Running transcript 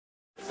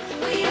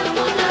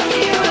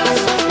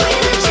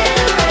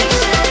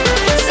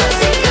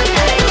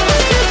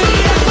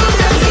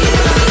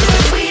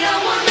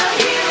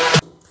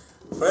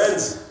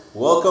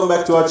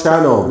back to our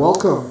channel.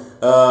 Welcome.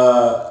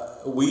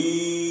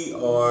 We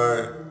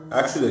are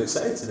actually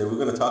excited today. We're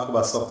going to talk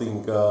about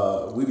something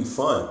really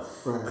fun.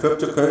 Right.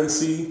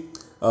 Cryptocurrency,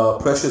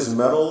 precious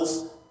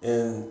metals,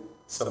 and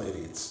some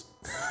idiots.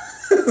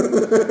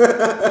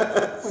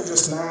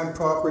 Just land,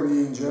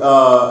 property in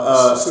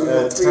general. So you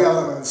have three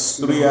elements.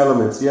 Three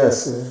elements,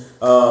 yes. Okay.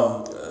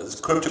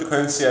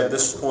 Cryptocurrency at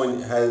this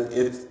point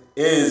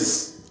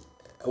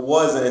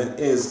was and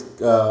is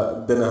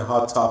been a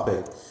hot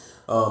topic.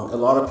 A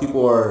lot of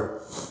people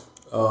are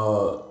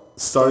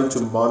starting to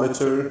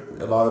monitor.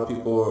 A lot of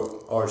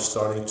people are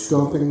starting to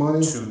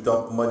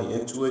dump money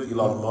into it.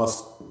 Elon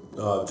Musk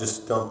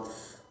just dumped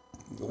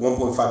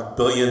 $1.5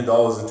 billion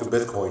into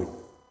Bitcoin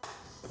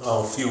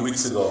a few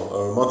weeks ago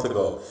or a month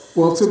ago.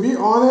 Well, to be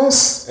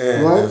honest,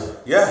 right?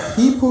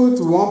 He put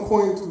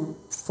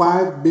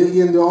 $1.5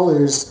 billion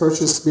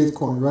purchased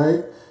Bitcoin,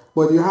 right?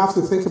 But you have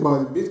to think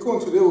about it. Bitcoin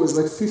today was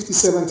like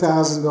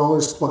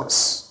 $57,000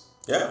 plus.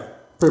 Yeah.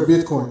 Per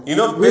Bitcoin.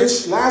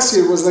 Which last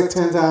year was like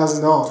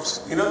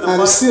 $10,000.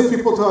 And still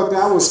people thought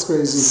that was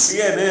crazy.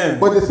 CNN.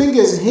 But the thing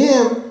is,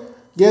 him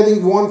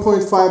getting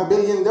 $1.5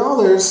 billion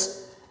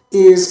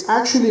is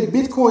actually,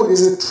 Bitcoin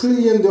is $1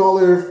 trillion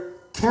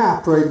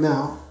cap right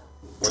now.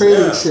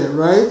 Trading share,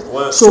 right?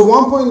 Well, so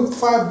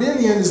 1.5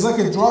 billion is like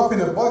a drop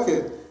in a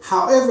bucket.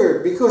 However,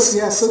 because he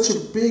has such a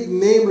big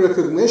name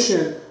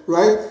recognition,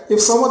 right?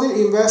 If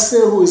somebody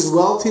investor who is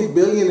wealthy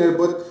billionaire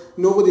but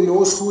nobody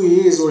knows who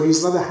he is, or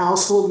he's not a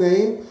household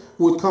name,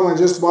 would come and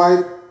just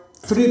buy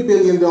 $3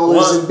 billion in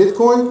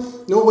Bitcoin,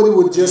 nobody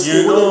would just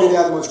it wouldn't be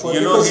that much money.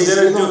 He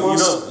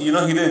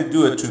didn't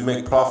do it to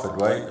make profit,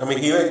 right? I mean,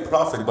 he made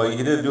profit, but he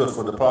didn't do it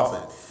for the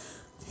profit.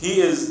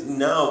 He is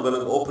now going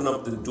to open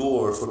up the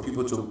door for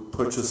people to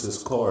purchase his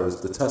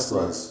cars, the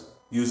Teslas,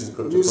 using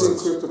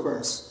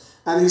cryptocurrency.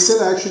 And he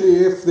said actually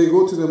if they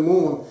go to the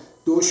moon,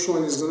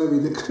 Dogecoin is going to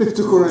be the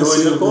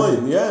cryptocurrency.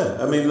 Dogecoin, yeah.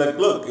 I mean, like,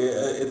 look,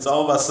 it's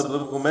all about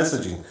subliminal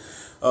messaging.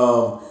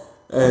 I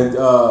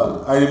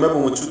remember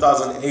when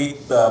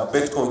 2008,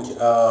 Bitcoin,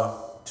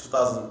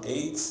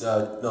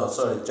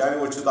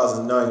 January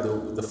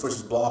 2009, the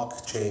first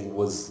blockchain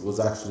was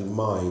actually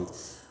mined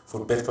for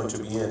Bitcoin to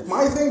be in.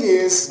 My thing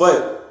is...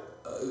 But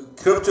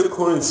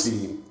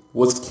cryptocurrency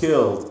was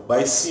killed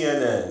by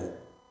CNN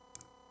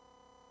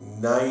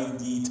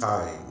 90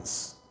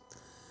 times.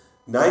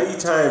 90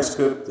 times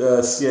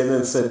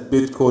CNN said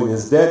Bitcoin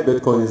is dead,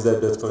 Bitcoin is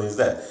dead, Bitcoin is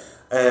dead.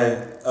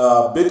 And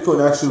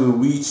Bitcoin actually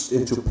reached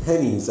into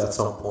pennies at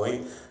some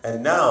point,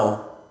 and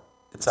now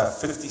it's at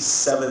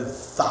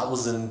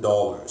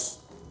 $57,000.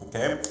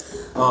 Okay.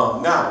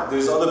 Now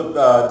there's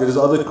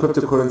other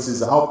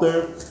cryptocurrencies out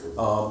there.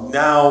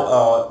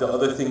 Now the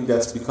other thing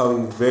that's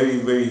becoming very,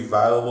 very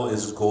valuable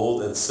is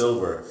gold and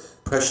silver,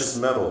 precious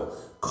metal.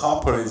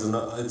 Copper it's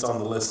on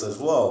the list as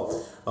well,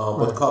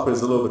 but copper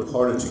is a little bit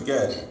harder to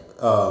get.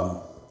 I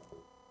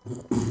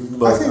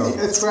think the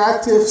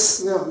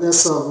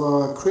attractiveness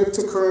of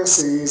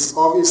cryptocurrencies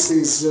obviously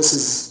is just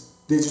its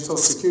digital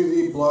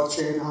security,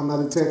 blockchain. I'm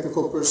not a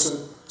technical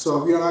person,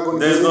 so we are not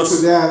going to get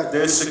into that.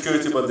 There's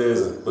security, but there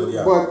isn't. But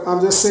yeah. But I'm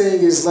just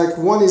saying is like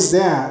one is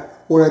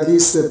that, or at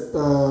least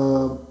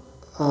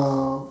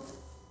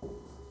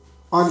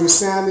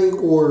understanding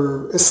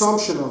or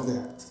assumption of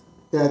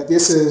that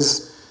this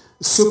is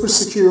super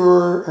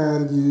secure,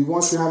 and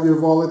once you have your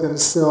wallet and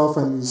stuff,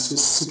 and it's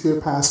just secure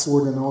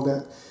password and all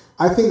that.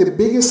 I think the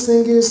biggest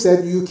thing is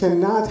that you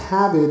cannot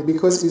have it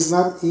because it's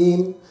not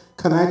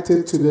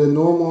connected to the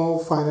normal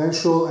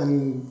financial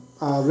and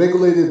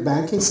regulated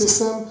banking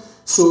system.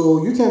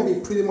 So you can be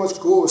pretty much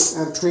ghost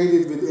and trade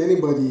it with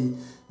anybody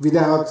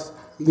without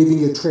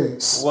leaving a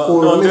trace.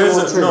 Well, no, there is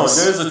a trace.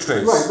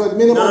 Right, but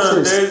minimal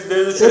trace.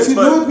 There's a trace. If you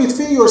do it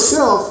between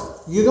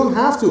yourself, you don't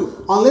have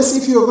to. Unless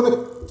if you're going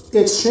to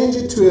exchange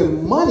it to a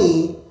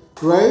money,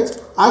 right?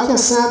 I can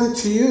send it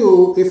to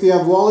you. If you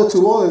have wallet to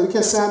wallet, we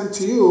can send it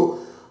to you.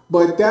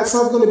 But that's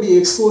not going to be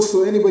exposed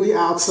to anybody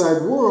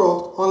outside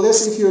world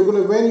unless if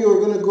when you're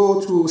going to go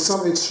to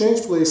some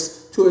exchange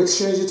place to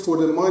exchange it for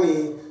the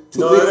money to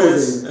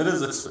liquidate. It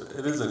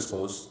is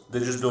exposed. They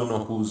just don't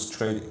know who's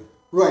trading.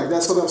 Right,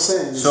 that's what I'm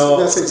saying. It's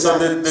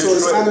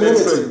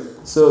unlimited.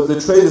 So the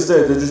trade is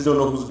there. They just don't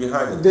know who's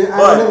behind it.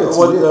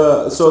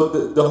 So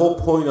the whole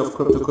point of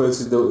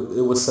cryptocurrency,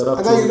 it was set up.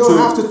 And then you don't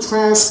have to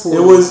transport. It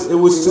was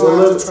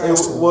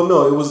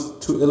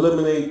to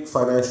eliminate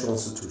financial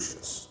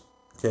institutions.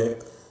 Okay.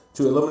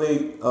 To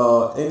eliminate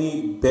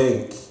any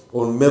bank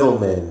or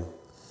middleman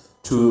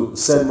to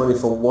send money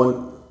from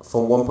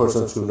one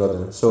person to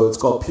another. So it's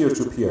called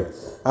peer-to-peer.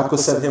 I could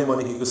send him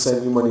money, he could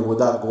send me money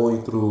without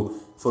going through,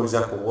 for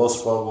example, Wells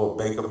Fargo,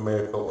 Bank of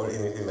America, or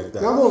anything like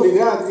that. Not only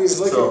that, it's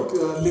like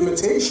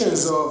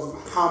limitations of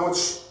how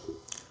much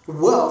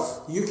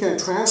wealth you can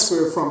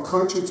transfer from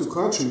country to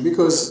country,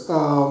 because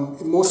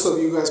most of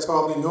you guys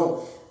probably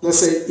know. Let's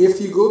say if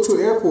you go to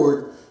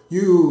airport,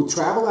 you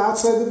travel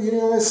outside of the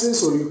United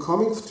States, or you're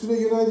coming to the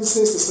United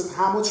States, this is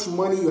how much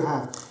money you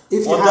have.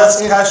 If you have that's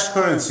cash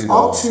currency,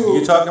 though.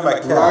 You're talking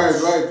about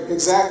cash. Right,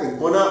 exactly.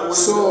 We're not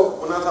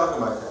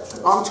talking about cash.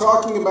 I'm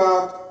talking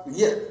about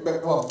Yeah,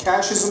 but well,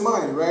 cash is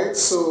money, right?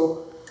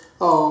 So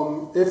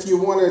if you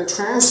want to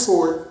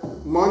transport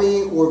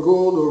money or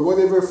gold or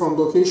whatever from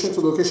location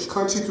to location,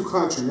 country to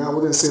country, I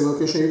wouldn't say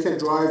location. You can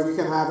drive, you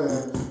can have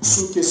a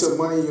suitcase of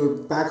money in your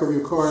back of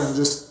your car and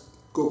just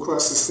go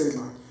across the state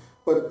line.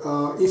 But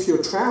if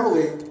you're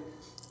traveling,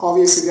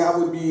 obviously that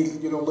would be,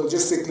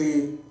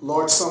 logistically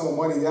large sum of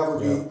money. That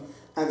would be,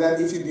 and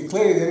then if you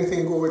declare it,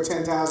 anything over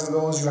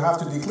 $10,000, you have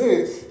to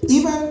declare it.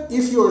 Even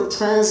if you're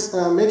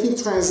making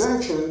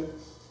transaction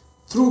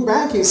through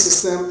banking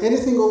system,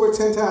 anything over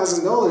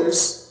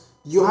 $10,000,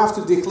 you have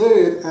to declare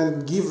it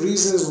and give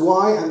reasons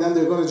why, and then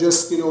they're going to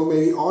just,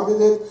 maybe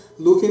audit it,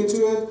 look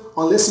into it.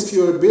 Unless if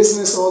you're a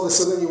business, all of a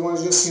sudden you want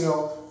to just,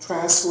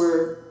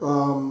 transfer.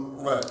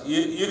 Right.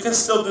 You can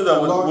still do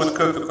that with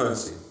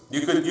cryptocurrency.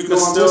 You could No, I'm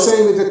still. just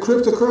saying with the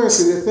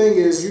cryptocurrency, the thing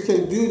is you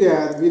can do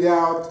that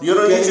without You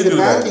don't need to getting the do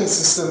banking that.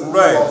 system.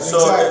 Right. involved.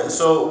 Exactly.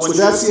 So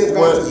That's the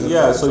advantage.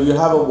 Yeah. So you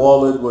have a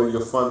wallet where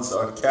your funds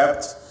are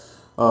kept.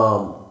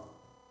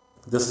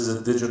 This is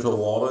a digital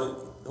wallet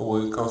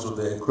where it comes with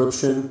the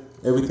encryption.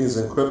 Everything's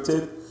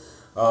encrypted.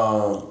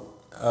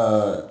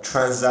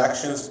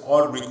 Transactions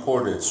are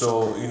recorded,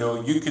 so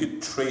you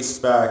could trace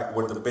back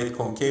where the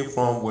Bitcoin came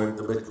from, where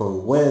the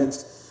Bitcoin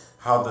went,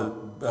 how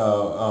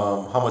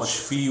much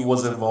fee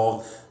was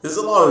involved. There's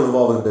a lot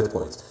involved in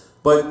Bitcoins,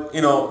 but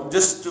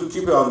just to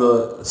keep it on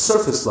the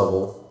surface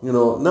level,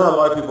 not a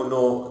lot of people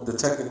know the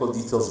technical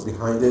details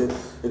behind it.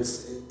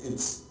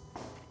 It's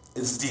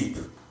deep.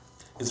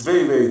 It's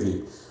very, very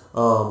deep.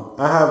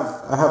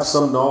 I have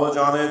some knowledge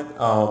on it,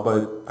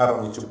 but I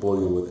don't need to bore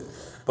you with it.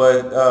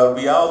 But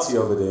reality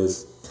of it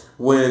is,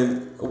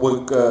 when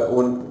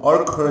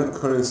our current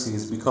currency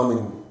is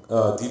becoming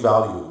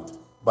devalued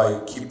by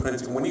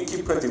when you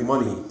keep printing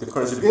money, the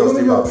currency becomes devalued.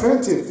 They don't even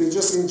print it. They're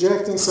just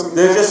injecting some.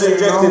 They're just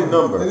injecting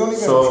number. They don't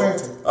even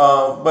print it.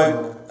 But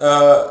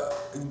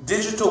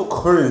digital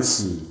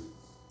currency,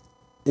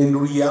 in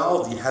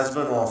reality, has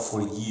been around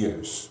for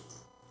years.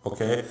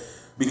 Okay,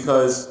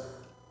 because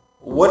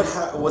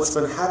what's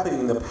been happening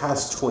in the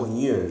past 20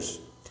 years,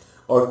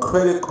 our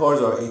credit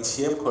cards, our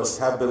ATM cards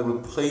have been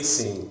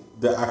replacing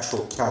the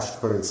actual cash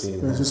currency.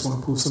 I just want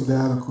to pull some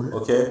data quick.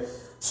 Okay,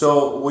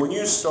 so when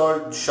you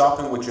start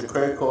shopping with your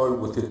credit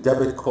card, with your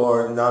debit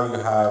card, now you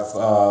have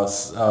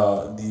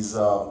these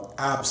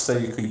apps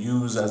that you could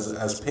use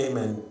as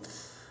payment,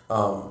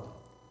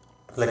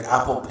 like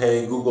Apple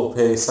Pay, Google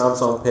Pay,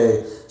 Samsung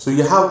Pay. So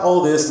you have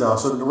all this now.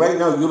 So right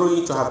now you don't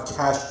need to have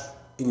cash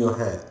in your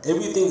hand.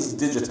 Everything's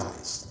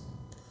digitized.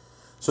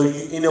 So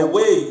in a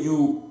way,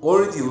 you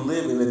already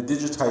live in a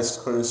digitized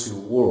currency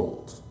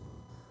world,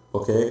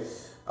 okay?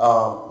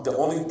 The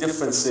only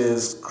difference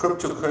is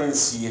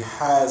cryptocurrency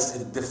has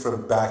a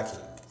different backing,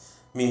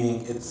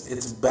 meaning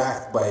it's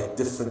backed by a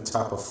different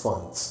type of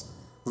funds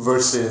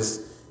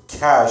versus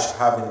cash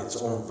having its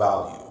own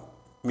value,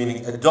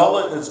 meaning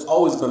 $1 is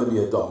always going to be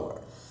 $1.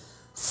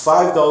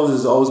 $5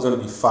 is always going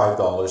to be $5,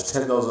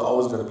 $10 is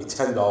always going to be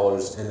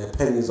 $10, and a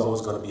penny is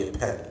always going to be a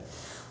penny.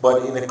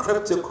 But in a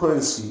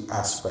cryptocurrency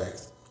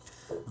aspect,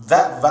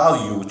 that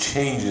value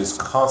changes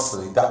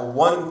constantly. That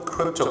one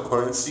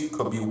cryptocurrency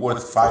could be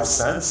worth 5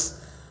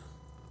 cents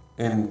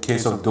in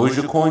case of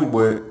Dogecoin,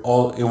 where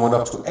it went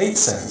up to 8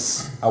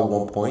 cents at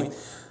one point.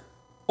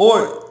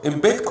 Or in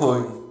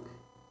Bitcoin,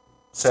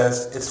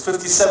 says it's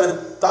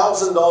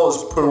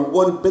 $57,000 per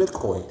one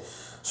Bitcoin.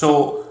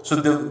 So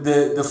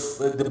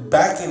the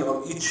backing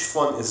of each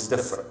fund is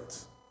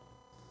different.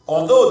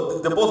 Although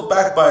they're both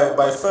backed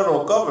by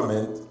federal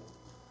government,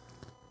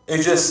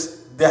 it just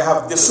they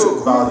have different So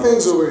values.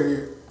 things over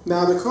here.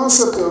 Now the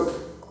concept of,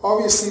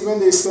 obviously when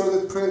they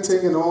started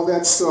printing and all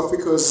that stuff,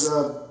 because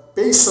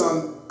based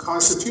on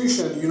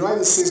Constitution, the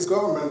United States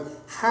government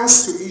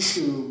has to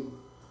issue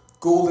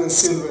gold and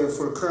silver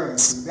for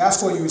currency.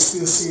 That's why you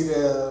still see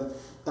the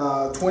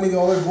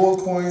 $20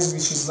 gold coins,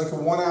 which is like a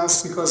 1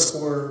 ounce, because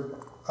for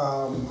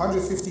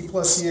 150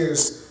 plus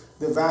years,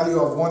 the value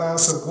of 1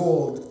 ounce of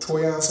gold,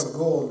 troy ounce of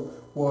gold,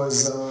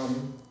 was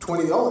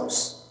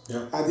 $20.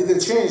 Yeah. And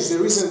didn't change. The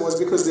reason was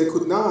because they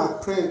could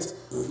not print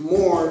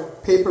more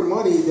paper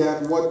money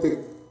than what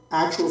the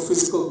actual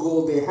physical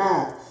gold they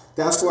had.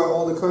 That's why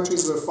all the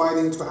countries were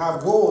fighting to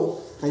have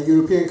gold, and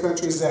European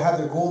countries that had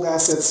their gold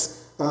assets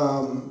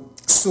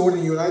stored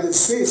in the United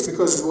States,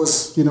 because it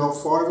was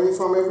far away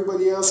from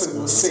everybody else and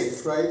it was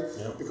safe, right?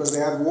 Yeah. Because they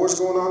had wars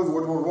going on,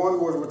 World War I,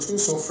 World War II.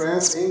 So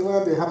France,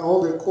 England, they had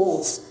all their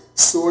golds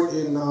stored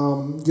in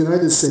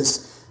United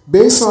States.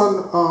 Based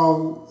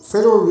on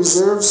Federal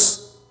Reserve's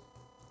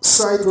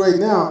site right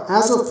now,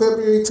 as of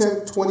February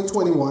 10,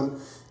 2021,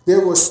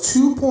 there was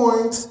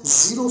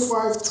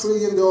 $2.05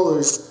 trillion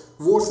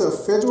worth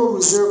of Federal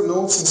Reserve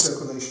notes in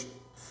circulation.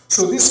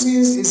 So this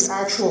means is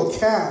actual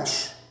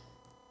cash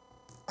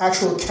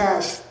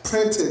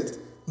printed,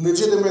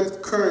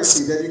 legitimate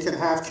currency that you can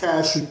have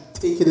cash, you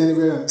take it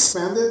anywhere and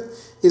expand it,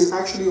 is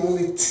actually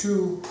only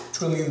 $2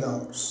 trillion.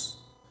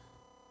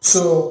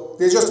 So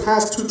they just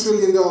passed $2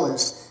 trillion.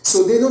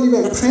 So they don't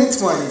even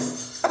print money.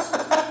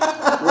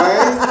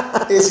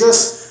 Right? It's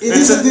just It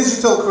is a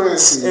digital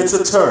currency. It's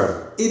a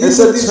term. It's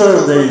a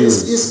term they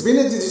use. It's been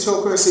a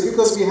digital currency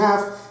because we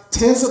have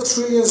tens of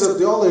trillions of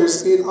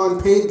dollars in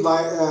unpaid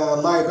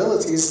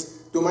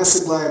liabilities,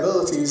 domestic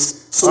liabilities.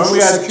 Aren't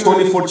we at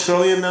 24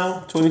 trillion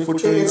now? 24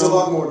 trillion? It's a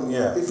lot more than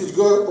that. If you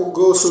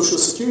go Social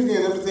Security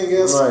and everything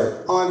else,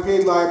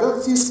 unpaid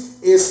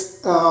liabilities is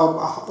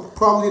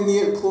probably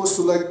near close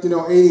to like 80,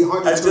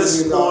 100 at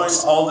this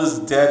point, all this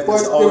debt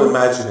is all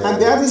imaginary.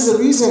 And that is the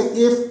reason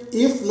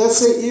if let's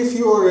say if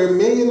you're a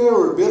millionaire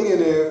or a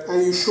billionaire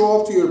and you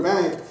show up to your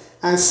bank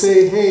and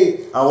say,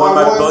 hey, I want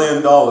my $1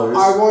 billion.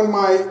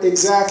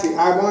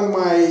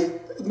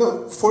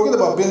 No, forget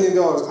about $1 billion.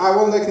 I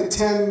want like a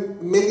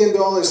 $10 million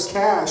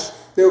cash.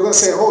 They were going to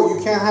say, oh,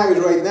 you can't have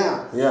it right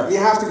now. Yeah. You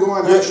have to go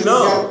and actually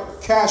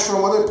get cash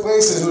from other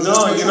places.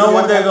 No, you know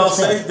what they're going to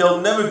say? They'll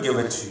never give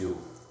it to you.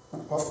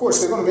 Of course,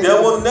 they're going to. They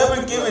will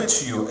never give it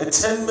to you. A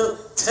 $10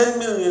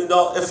 million.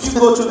 If you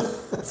go to,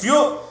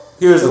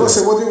 here's the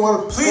say, what do you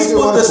want? Please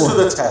put this to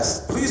the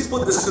test. Please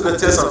put this to the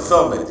test and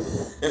film it.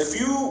 If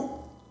you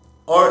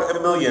are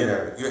a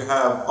millionaire, you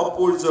have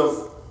upwards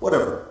of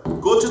whatever.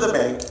 Go to the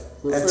bank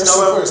and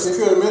tell them. If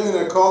you're a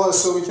millionaire, call us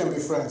so we can be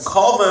friends.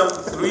 Call them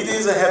 3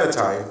 days ahead of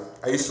time.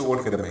 I used to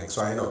work at a bank,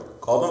 so I know.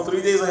 Call them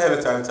 3 days ahead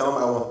of time. Tell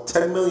them I want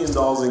 $10 million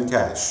in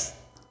cash.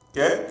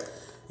 Okay?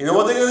 You know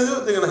what they're gonna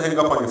do? They're gonna hang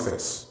up on your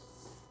face.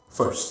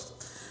 First,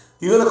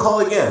 you're gonna call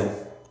again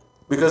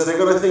because they're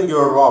gonna think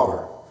you're a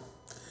robber.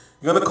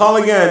 You're gonna call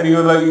again.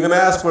 You're gonna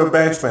ask for a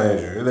branch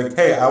manager. You're like,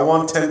 hey, I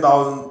want $10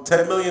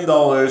 million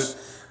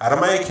out of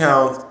my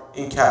account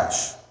in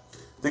cash.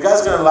 The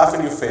guy's gonna laugh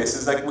in your face.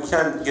 It's like, we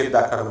can't get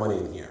that kind of money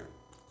in here.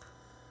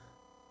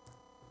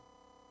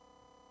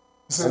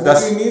 So what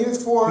do you need it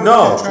for?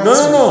 No.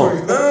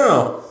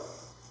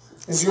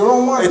 It's your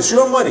own money. It's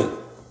your money.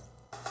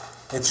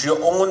 It's your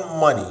own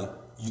money.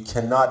 You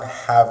cannot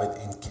have it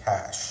in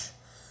cash.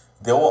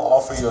 They will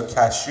offer you a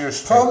cashier's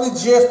check. Probably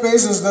Jeff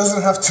Bezos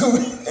doesn't have $2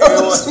 million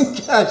in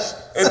cash.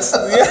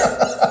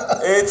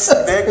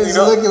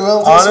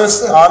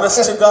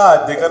 Honest to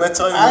God, they're gonna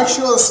tell you.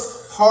 Actual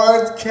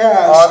hard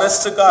cash.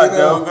 Honest to God,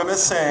 they're gonna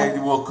say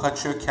we'll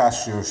cut your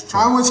cashier's check.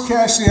 How much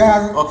cash do you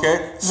have?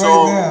 Okay,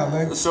 so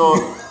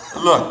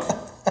look,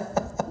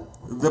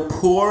 the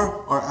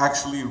poor are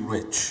actually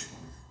rich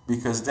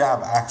because they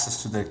have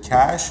access to their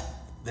cash.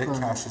 Their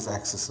cash is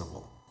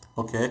accessible.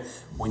 Okay,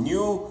 when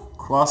you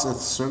cross a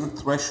certain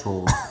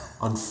threshold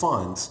on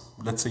funds,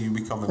 let's say you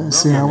become a millionaire,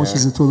 see how much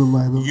is the total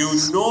liability. You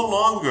no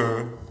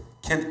longer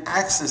can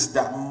access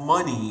that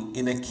money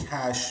in a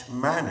cash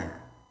manner.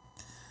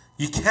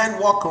 You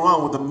can't walk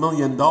around with $1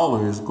 million,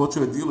 go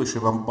to a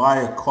dealership and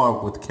buy a car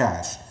with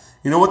cash.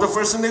 You know what the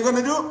first thing they're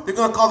gonna do? They're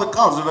gonna call the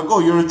cops. They're like,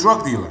 oh, you're a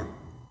drug dealer.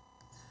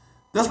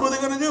 That's what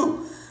they're gonna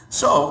do.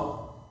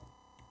 So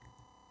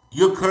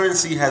your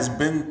currency has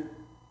been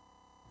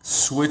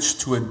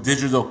switched to a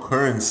digital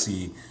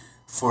currency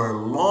for a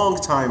long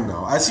time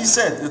now. As he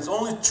said, it's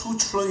only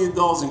 $2 trillion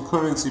in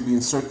currency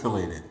being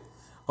circulated.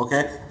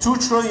 Okay?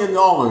 $2 trillion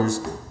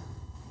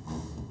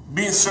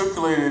being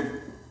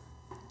circulated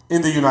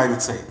in the United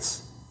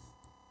States.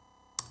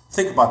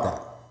 Think about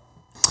that.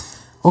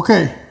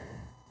 Okay.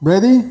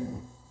 Ready?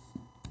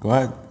 Go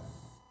ahead.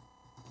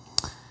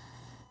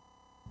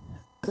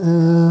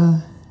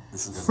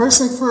 First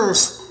thing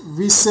first,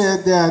 we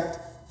said that,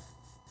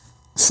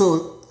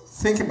 so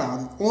think about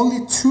it,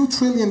 only $2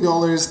 trillion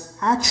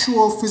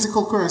actual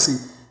physical currency.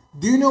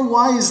 Do you know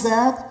why is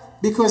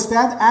that? Because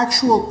that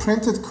actual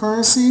printed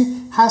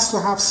currency has to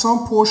have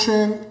some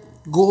portion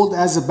gold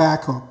as a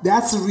backup.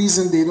 That's the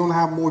reason they don't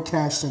have more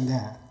cash than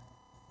that.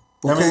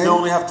 Okay? That means they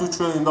only have $2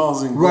 trillion in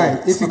gold.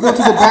 Right. If you go to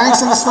the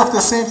banks and stuff, the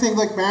same thing,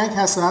 like bank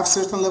has to have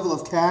certain level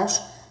of cash,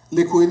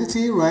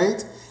 liquidity,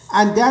 right?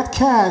 And that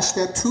cash,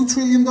 that $2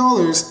 trillion,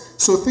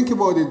 so think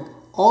about it,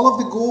 all of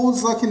the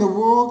golds like in the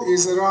world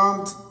is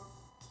around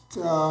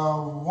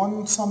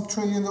 $1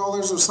 trillion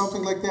or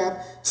something like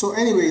that. So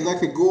anyway,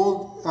 like a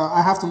gold,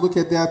 I have to look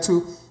at that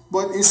too,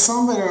 but it's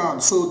somewhere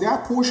around. So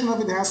that portion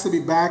of it has to be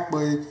backed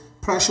by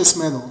precious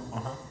metal.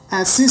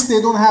 And since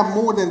they don't have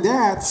more than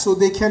that, so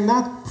they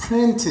cannot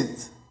print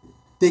it.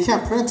 They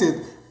can't print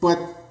it, but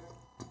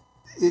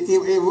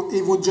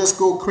it would just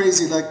go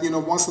crazy. Like,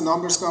 once the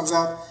numbers comes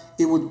out,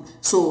 it would.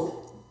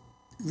 So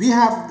we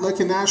have like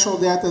a national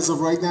debt as of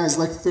right now is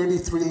like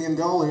 $30 trillion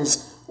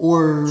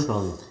or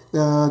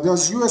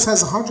the U.S.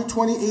 has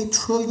 $128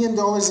 trillion in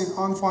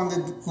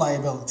unfunded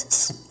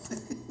liabilities.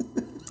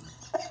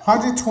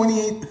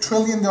 $128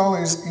 trillion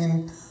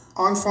in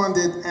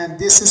unfunded, and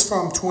this is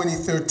from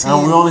 2013.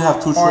 And we only have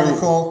 $2 trillion.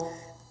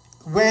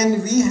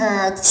 When we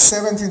had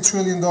 $17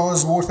 trillion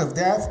worth of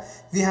debt,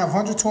 we have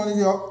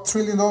 $120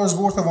 trillion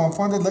worth of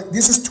unfunded.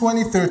 This is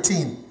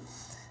 2013.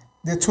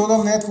 The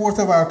total net worth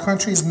of our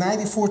country is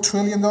 $94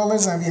 trillion,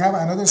 and we have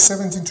another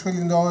 $17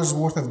 trillion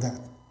worth of debt.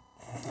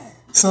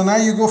 So now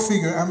you go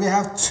figure, and we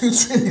have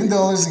 $2 trillion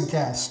in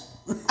cash.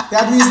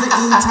 That means the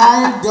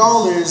entire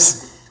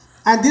dollars,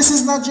 and this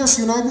is not just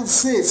United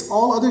States,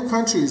 all other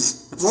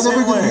countries.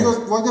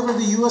 Whatever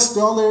the US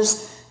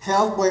dollars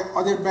held by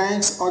other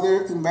banks,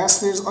 other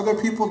investors, other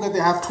people that they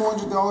have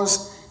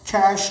 $200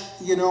 cash,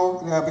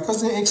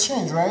 because they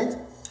exchange, right?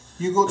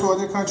 You go to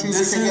other countries,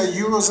 you can get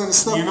euros and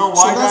stuff. You know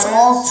why so that's that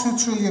all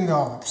is? $2 trillion.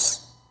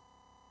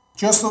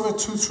 Just over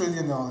 $2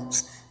 trillion.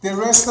 The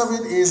rest of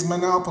it is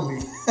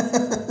monopoly.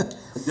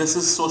 This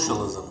is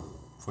socialism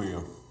for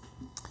you.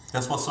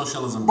 That's what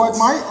socialism But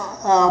does.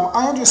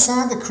 I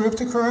understand the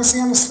cryptocurrency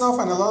and stuff,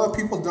 and a lot of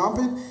people dump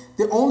it.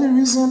 The only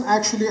reason,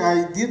 actually,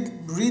 I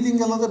did reading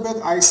a little bit,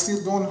 I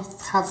still don't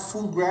have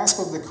full grasp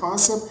of the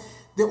concept.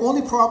 The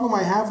only problem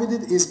I have with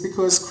it is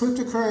because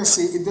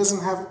cryptocurrency, it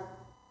doesn't have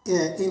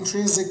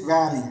intrinsic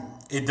value.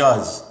 It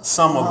does.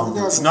 Some of them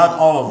do. Doesn't. Not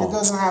all of them. It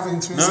doesn't have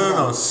intrinsic No.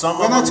 value. Some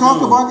when of them I talk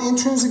do. about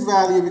intrinsic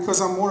value,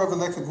 because I'm more of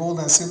like a gold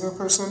and silver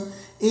person,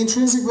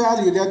 intrinsic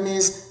value, that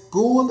means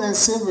gold and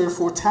silver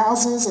for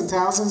thousands and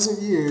thousands of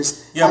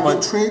years have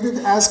been traded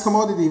as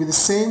commodity with the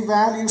same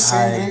value,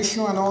 same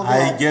ratio, and all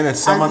that. I get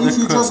it. And if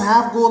you just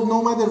have gold,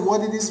 no matter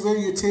what it is, where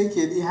you take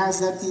it, it has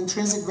that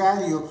intrinsic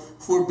value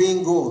for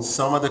being gold.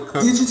 Some of the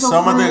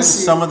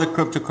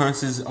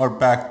cryptocurrencies are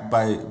backed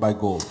by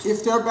gold.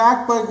 If they're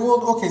backed by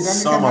gold, okay, then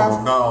you can have. Some of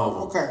them, not all of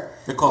them. Okay.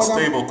 They're called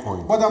stable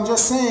coins. But I'm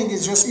just saying,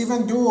 it's just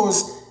even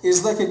those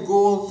is like a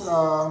gold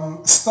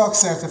stock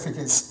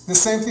certificates. The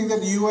same thing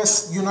that the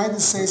United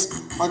States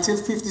until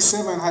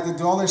 57 had a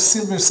dollar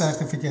silver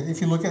certificate.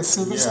 If you look at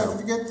silver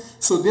certificate,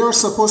 so they were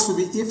supposed to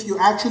be, if you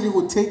actually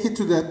would take it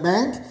to the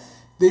bank,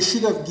 they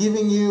should have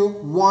given you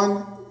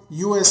one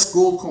US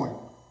gold coin.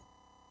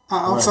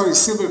 Sorry,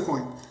 silver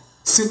coin.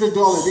 Silver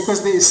dollar,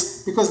 because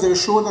they're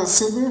short on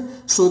silver,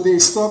 so they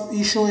stopped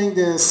issuing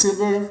the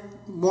silver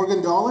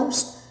Morgan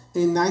dollars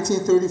in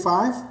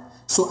 1935.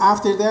 So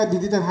after that, we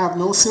didn't have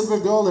no silver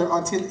dollar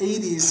until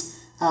 80s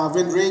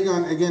when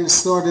Reagan again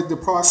started the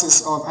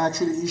process of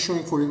actually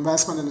issuing for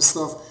investment and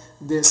stuff,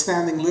 the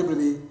standing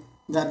liberty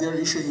that they're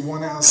issuing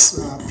 1 ounce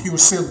pure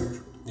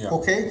silver. Yeah.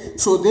 Okay,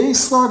 so they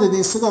started,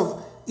 instead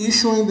of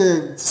issuing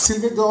the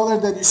silver dollar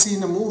that you see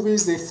in the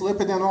movies, they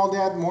flip it and all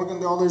that. Morgan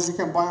dollars, you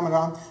can buy them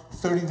around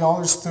 $30,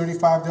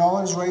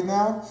 $35 right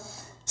now.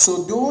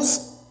 So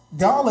those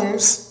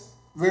dollars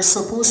were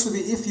supposed to be,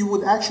 if you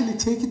would actually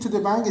take it to the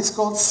bank, it's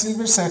called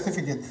silver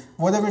certificate,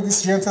 whatever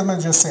this gentleman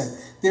just said.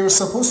 They were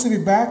supposed to be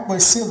backed by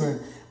silver,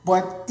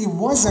 but it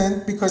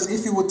wasn't, because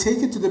if you would take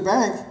it to the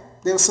bank,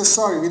 they would say,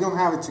 sorry, we don't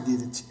have it to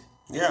give it to you.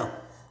 Yeah.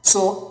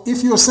 So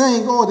if you're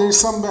saying, oh, there's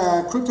some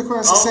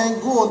cryptocurrency saying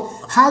gold,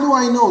 how do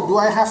I know? Do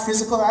I have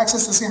physical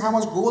access to see how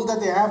much gold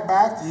that they have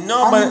back?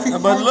 No,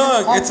 but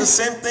look, it's the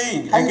same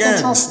thing. How you can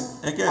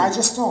trust it? Again, I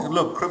just don't.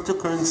 Look,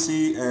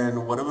 cryptocurrency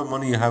and whatever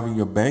money you have in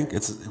your bank,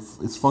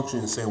 it's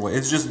functioning the same way.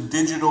 It's just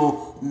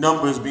digital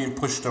numbers being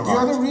pushed around. The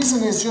other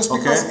reason is just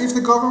because if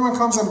the government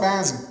comes and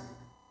bans it.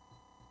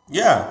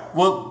 Yeah,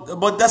 well,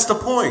 but that's the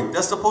point.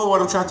 That's the point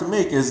what I'm trying to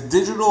make is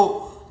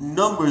digital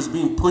numbers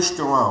being pushed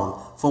around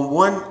from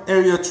one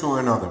area to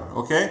another,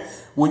 okay?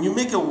 When you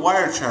make a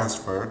wire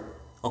transfer,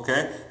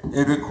 okay,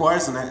 it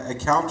requires an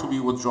account to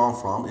be withdrawn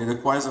from. It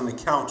requires an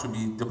account to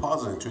be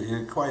deposited to. It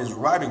requires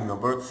routing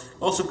number. It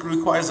also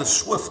requires a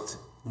SWIFT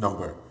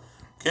number,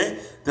 okay?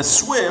 The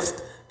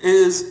SWIFT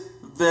is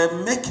the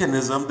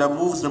mechanism that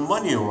moves the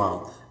money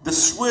around. The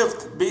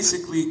SWIFT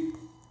basically,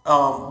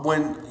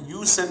 when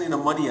you sending the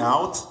money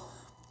out,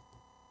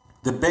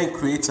 the bank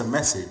creates a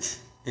message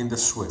in the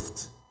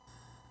SWIFT.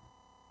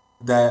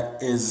 That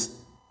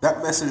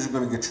message is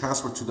going to get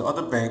transferred to the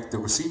other bank, the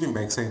receiving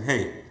bank, saying,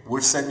 hey, we're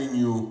sending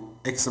you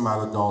X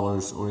amount of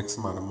dollars or X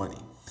amount of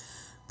money.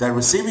 That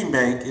receiving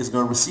bank is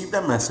going to receive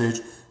that message,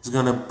 is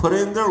going to put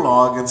it in their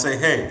log and say,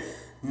 hey,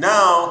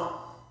 now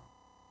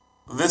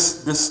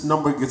this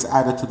number gets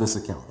added to this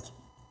account.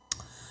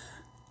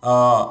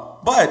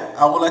 But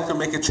I would like to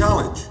make a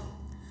challenge.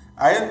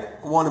 I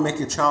want to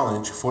make a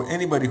challenge for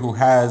anybody who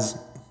has,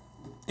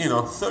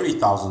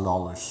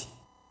 $30,000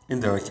 in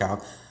their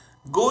account.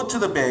 Go to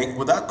the bank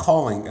without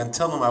calling and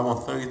tell them I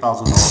want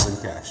 $30,000 in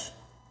cash.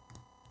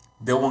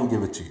 They won't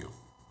give it to you.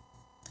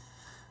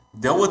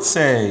 They would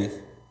say,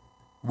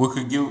 we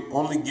could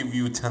only give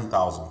you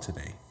 $10,000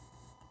 today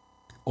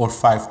or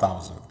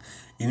 $5,000.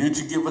 You need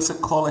to give us a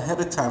call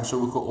ahead of time so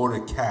we could order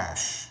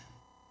cash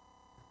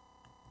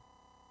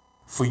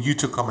for you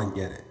to come and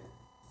get it.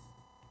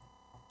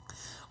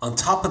 On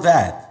top of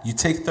that, you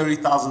take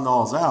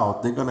 $30,000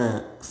 out, they're going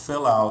to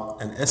fill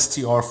out an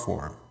STR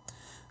form.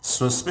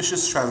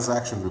 Suspicious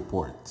transaction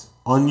report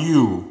on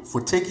you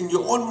for taking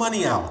your own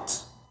money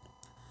out.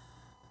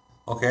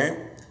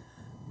 Okay?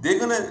 They're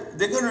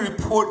gonna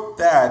report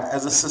that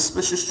as a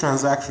suspicious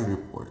transaction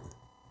report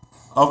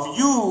of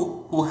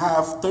you who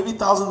have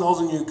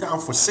 $30,000 in your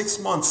account for 6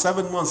 months,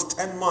 7 months,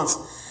 10 months,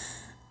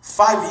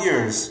 5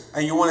 years,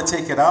 and you want to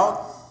take it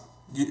out.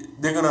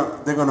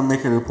 They're gonna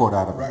make a report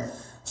out of it. Right.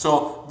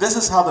 So this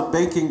is how the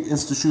banking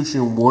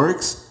institution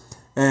works.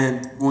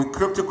 And when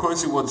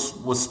cryptocurrency was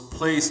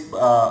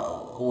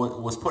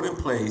put in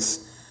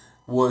place,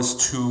 was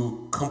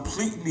to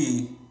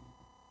completely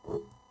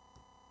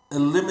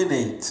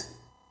eliminate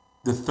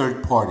the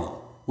third party,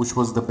 which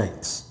was the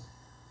banks.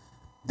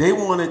 They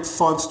wanted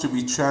funds to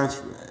be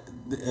transferred.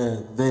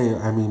 they,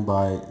 I mean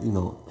by,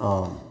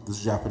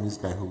 this Japanese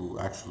guy who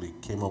actually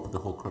came up with the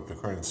whole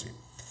cryptocurrency.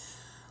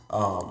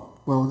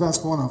 Well,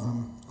 that's one of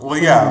them. Well,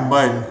 yeah,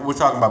 but we're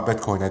talking about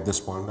Bitcoin at this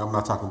point. I'm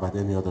not talking about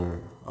any other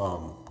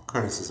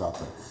currencies out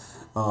there.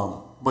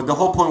 But the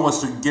whole point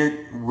was to get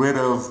rid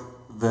of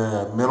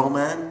the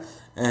middleman.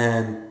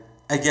 And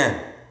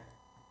again,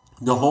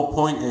 the whole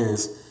point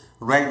is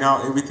right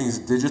now everything's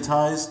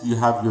digitized. You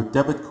have your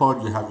debit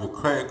card, you have your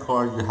credit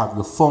card, you have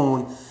your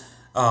phone,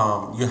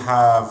 you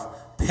have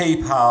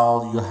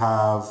PayPal, you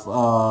have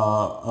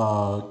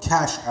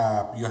Cash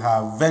App, you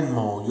have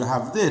Venmo, you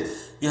have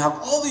this. You have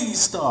all these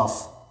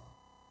stuff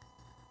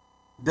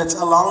that's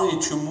allowing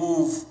you to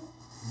move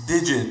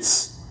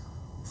digits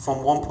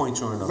from one point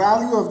to another.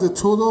 Value of the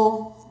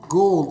total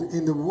gold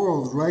in the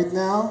world right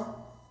now,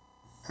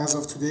 as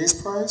of today's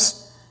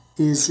price,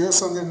 is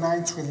just under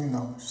 $9 trillion.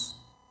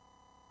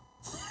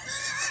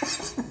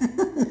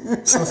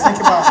 So think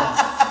about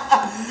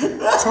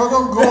it.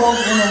 Total gold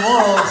in the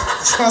world,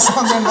 just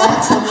under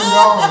 $9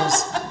 trillion.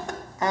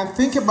 And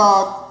think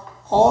about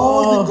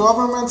all the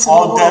governments in the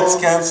world. All debts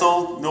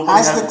canceled. Nobody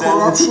as has the debt.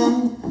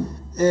 corruption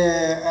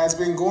has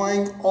been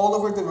going all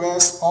over the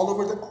West,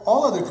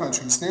 all other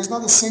countries. There's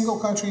not a single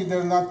country.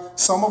 They're not.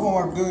 Some of them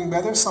are doing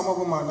better. Some of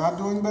them are not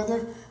doing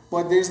better.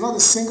 But there's not a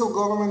single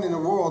government in the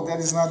world that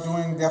is not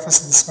doing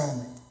deficit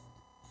spending.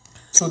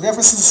 So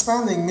deficit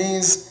spending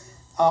means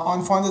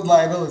unfunded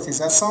liabilities.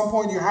 At some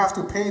point, you have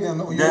to pay them.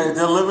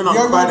 They're living on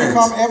credit.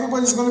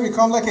 Everybody's going to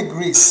become like a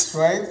Greece,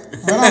 right?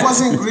 When I was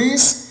in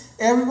Greece,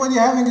 everybody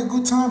having a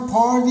good time,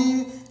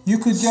 party. You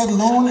could get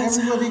loan.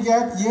 Everybody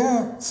got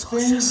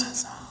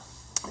things.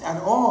 And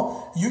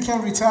you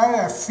can retire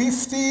at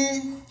 50.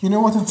 You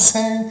know what I'm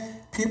saying?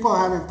 People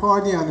are having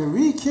party on the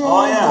weekend.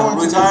 Oh yeah,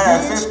 retire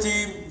at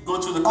 50. Go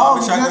to the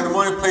coffee shop in the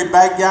morning, play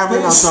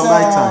backgammon until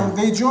nighttime.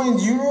 They joined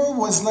Euro,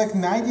 was like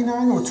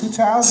 99 or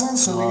 2000,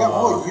 so they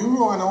got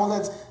Euro and all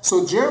that.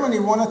 So Germany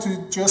wanted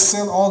to just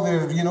sell all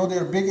their,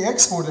 they're big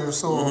exporters,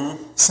 so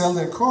sell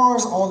their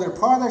cars, all their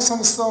products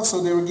and stuff.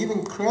 So they were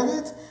giving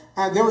credit,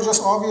 and they were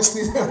just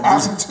obviously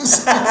having to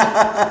sell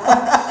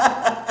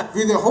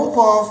with the hope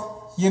of,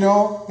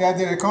 that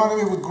their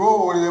economy would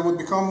grow or they would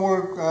become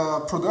more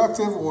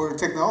productive or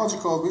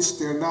technological, which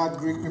they're not.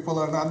 Greek people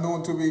are not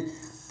known to be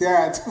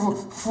that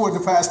for the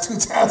past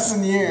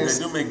 2,000 years.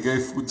 They do make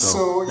great food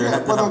though. So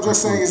what I'm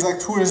just saying is like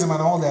tourism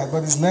and all that,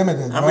 but it's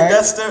limited. I mean,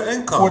 that's their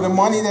income. For the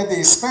money that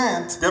they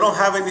spent. They don't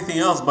have anything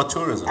else but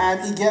tourism.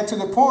 And you get to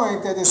the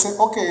point that they say,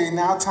 okay,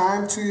 now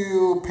time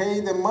to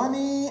pay the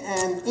money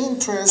and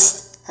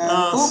interest. And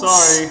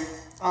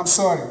I'm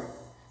sorry.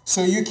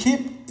 So you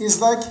keep,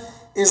 it's like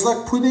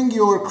putting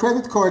your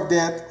credit card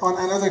debt on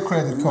another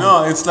credit card.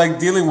 No, it's like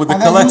dealing with the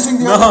collection.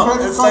 Using the other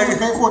credit card to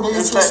pay for the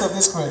interest of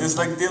this credit. It's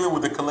like dealing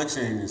with the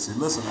collection agency.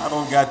 Listen, I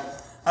don't got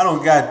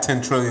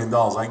 $10 trillion.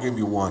 I give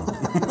you one. No,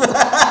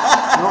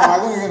 I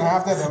don't even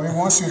have that. I mean,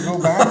 once you go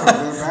bankrupt,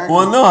 you're bankrupt.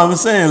 Well, no, I'm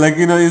saying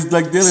it's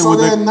like dealing with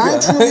the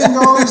 $9 trillion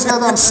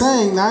that I'm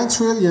saying,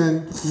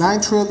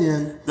 $9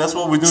 trillion. That's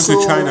what we're doing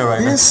to China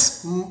right now.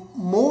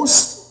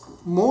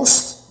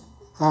 Most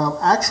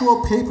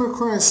actual paper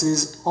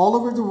currencies all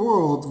over the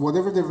world,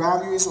 whatever their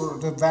value is, or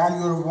the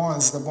valuer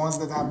ones, the ones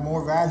that have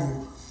more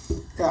value,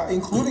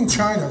 including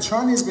China.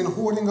 China has been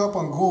hoarding up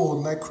on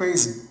gold like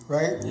crazy,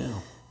 right? Yeah.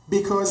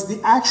 Because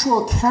the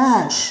actual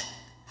cash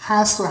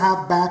has to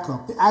have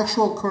backup. The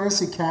actual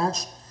currency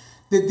cash,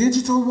 the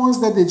digital ones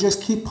that they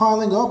just keep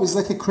piling up is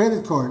like a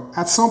credit card.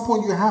 At some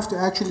point, you have to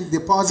actually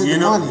deposit the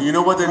money. You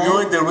know what they're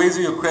doing? They're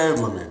raising your credit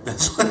limit.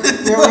 That's what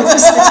They're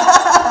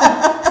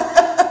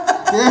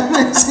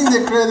raising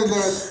the credit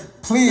limit.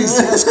 Please,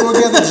 just go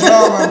get a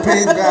job and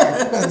pay it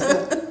back.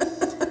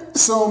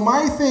 So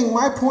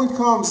my point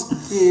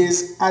comes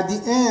is at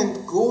the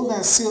end, gold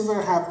and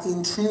silver have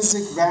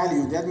intrinsic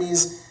value. That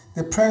means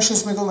the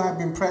precious metal have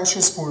been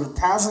precious for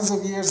thousands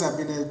of years, have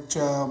been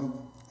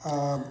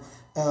a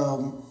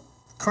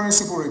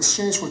currency for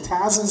exchange for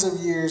thousands of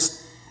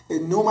years.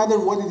 And no matter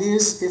what it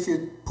is, if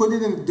you put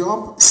it in a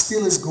dump, it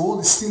still is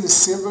gold, it still is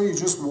silver, you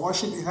just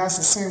wash it, it has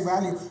the same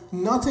value.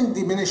 Nothing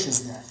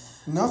diminishes that.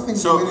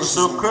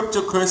 So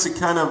cryptocurrency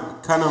kind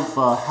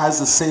of has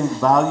the same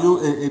value.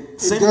 It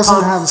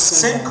doesn't have the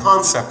same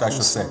concept, I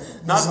should say.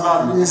 Not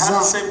value. It has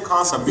the same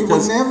concept. It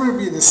will never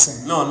be the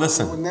same. No,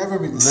 listen. It will never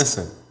be the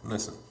same.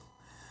 Listen.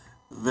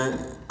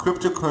 The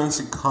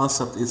cryptocurrency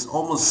concept is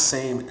almost the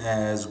same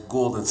as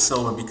gold and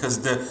silver because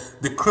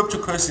the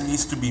cryptocurrency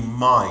needs to be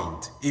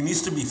mined. It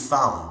needs to be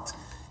found.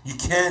 You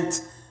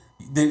can't.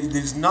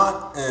 There's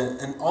not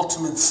an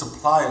ultimate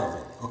supply of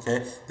it.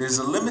 Okay. There's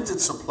a limited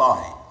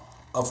supply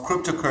of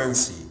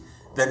cryptocurrency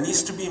that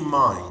needs to be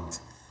mined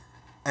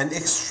and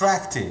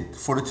extracted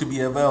for it to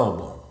be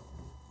available.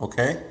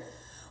 Okay?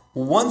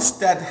 Once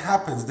that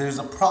happens, there's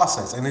a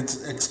process and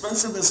it's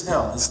expensive as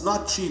hell. It's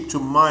not cheap to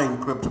mine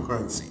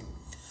cryptocurrency.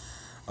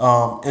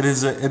 It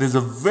is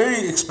a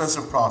very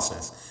expensive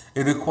process.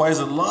 It requires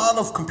a lot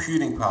of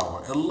computing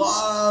power, a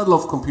lot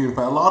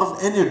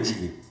of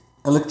energy,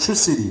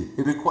 electricity.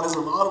 It requires a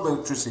lot of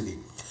electricity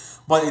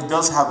but it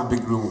does have a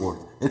big reward.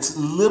 It's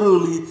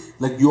literally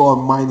like you are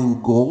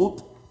mining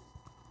gold,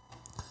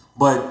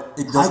 but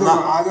it does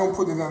not. I don't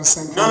put it on the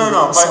same.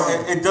 No.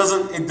 But it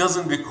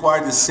doesn't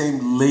require the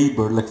same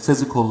labor, like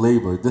physical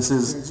labor. This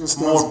is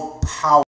more power.